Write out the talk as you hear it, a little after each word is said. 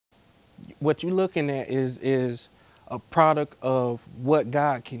what you're looking at is a product of what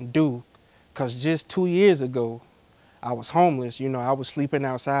God can do. Cause just 2 years ago, I was homeless. You know, I was sleeping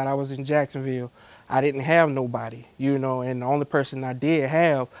outside. I was in Jacksonville. I didn't have nobody, you know, and the only person I did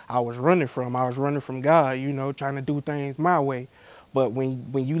have, I was running from. I was running from God, you know, trying to do things my way. But when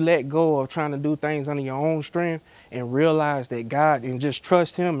you let go of trying to do things under your own strength and realize that God, and just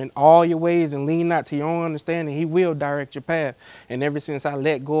trust him in all your ways and lean not to your own understanding, he will direct your path. And ever since I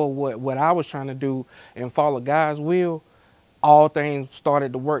let go of what I was trying to do and follow God's will, all things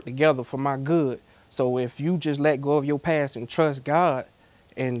started to work together for my good. So if you just let go of your past and trust God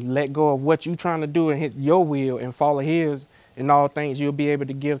and let go of what you're trying to do and hit your will and follow his in all things, you'll be able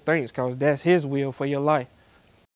to give thanks because that's his will for your life.